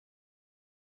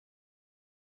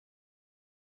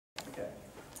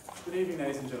Good evening,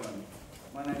 ladies and gentlemen.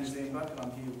 My name is Ian Buck and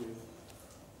I'm here with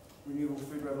Renewable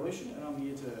Food Revolution, and I'm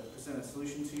here to present a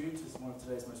solution to you to one of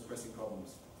today's most pressing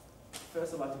problems.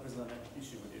 First, I'd like to present an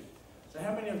issue with you. So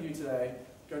how many of you today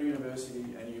go to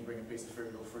university and you bring a piece of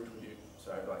fruit or fruit with you?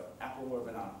 So like apple or a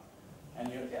banana. And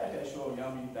you go, yeah, okay, sure,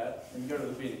 yum, eat that. And you go to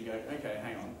the bin and you go, okay,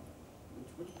 hang on.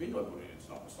 Which bin do I put it in?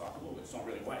 It's not recyclable, it's not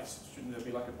really waste. Shouldn't there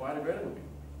be like a biodegradable bin?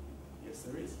 Yes,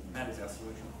 there is. And that is our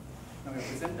solution. I'm going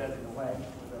to present that in a way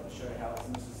where I'll show you how it's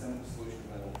a sustainable solution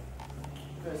available.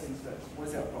 First things first, what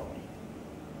is our problem?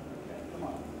 Okay, come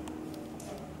on.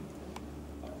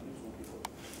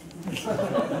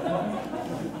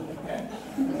 Okay,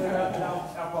 so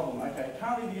our problem. Okay,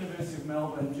 currently the University of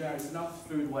Melbourne generates enough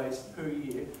food waste per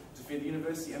year to feed the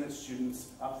university and its students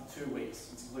up to 2 weeks,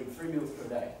 including 3 meals per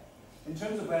day. In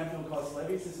terms of landfill cost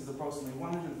levies, this is approximately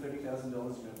 $130,000 the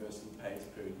university pays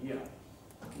per year.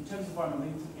 In terms of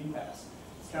environmental impacts,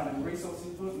 it's currently resource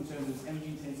input in terms of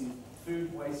energy-intensive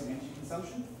food, waste and energy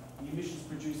consumption, the emissions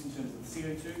produced in terms of the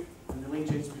CO2, and the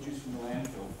leachate produced from the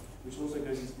landfill, which also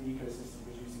goes into the ecosystem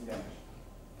producing damage.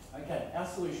 Okay, our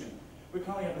solution. We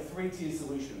currently have a 3-tier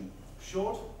solution: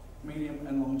 short, medium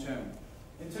and long term.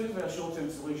 In terms of our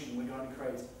short-term solution, we're going to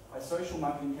create a social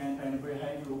marketing campaign, a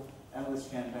behavioural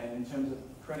analyst campaign in terms of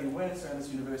creating awareness around this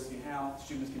university, how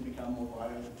students can become more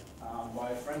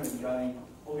bio-friendly regarding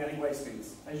organic waste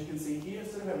bins. As you can see here,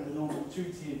 instead of having the normal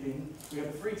 2-tier bin, we have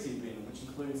a 3-tier bin, which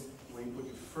includes where you put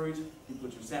your fruit, you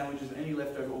put your sandwiches, and any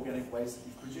leftover organic waste that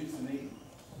you've produced and eaten.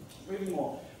 Moving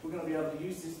more, we're going to be able to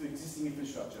use this with existing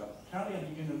infrastructure. Currently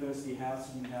at the university house,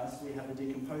 we have a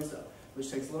decomposer, which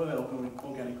takes a lot of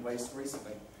organic waste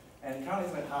recently. And currently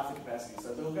it's about half the capacity.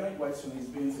 So the organic waste from these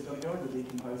bins are going to go into the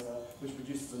decomposer, which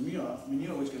produces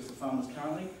manure which goes to farmers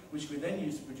currently, which we then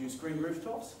use to produce green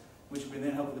rooftops, which we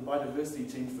then help with the biodiversity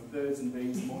team for birds and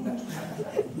bees and more natural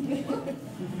habitat.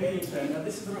 Medium term, now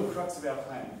this is the real crux of our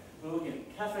plan. We're looking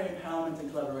at cafe empowerment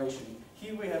and collaboration.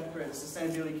 Here we have created a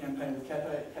sustainability campaign with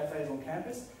cafes on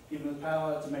campus, giving them the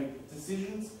power to make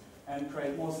decisions and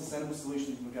create more sustainable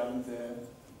solutions regarding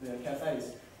their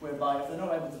cafes, whereby if they're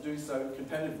not able to do so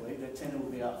competitively, their tenure will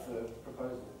be up for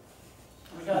proposal.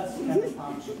 In regards to campus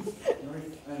partnerships, and we're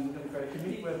going to create a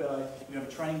committee whereby we have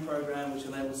a training program which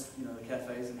enables the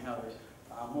cafes and how to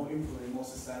implement more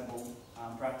sustainable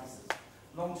practices.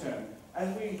 Long term,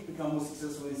 as we become more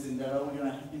successful in this endeavour, we're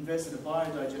going to invest in a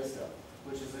biodigester,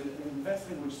 which is an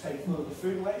investment which takes all of the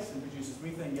food waste and produces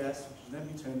methane gas, which can then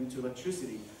be turned into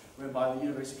electricity, whereby the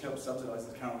university can help subsidise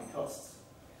the current costs.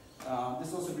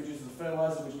 This also produces a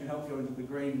fertiliser which can help go into the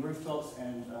green rooftops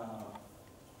and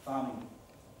farming.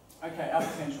 Okay, our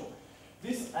potential.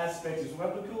 This aspect is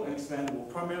replicable and expandable,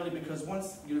 primarily because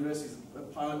once universities have a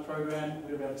pilot program,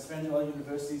 we're about to expand to other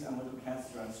universities and local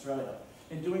councils around Australia.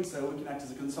 In doing so, we can act as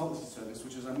a consultancy service,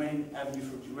 which is our main avenue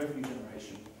for revenue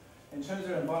generation. In terms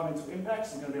of our environmental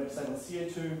impacts, we're going to be able to save on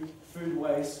CO2, food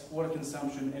waste, water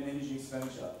consumption, and energy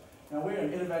expenditure. Now, we're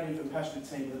an innovative and passionate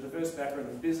team with a diverse background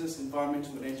of business,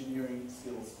 environmental, and engineering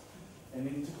skills. And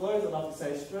then to close, I'd like to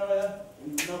say Australia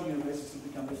and Melbourne University has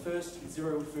become the first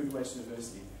zero food waste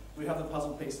university. We have the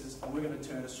puzzle pieces, and we're going to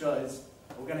turn Australia's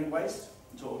organic waste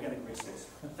into organic resource.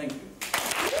 Thank you.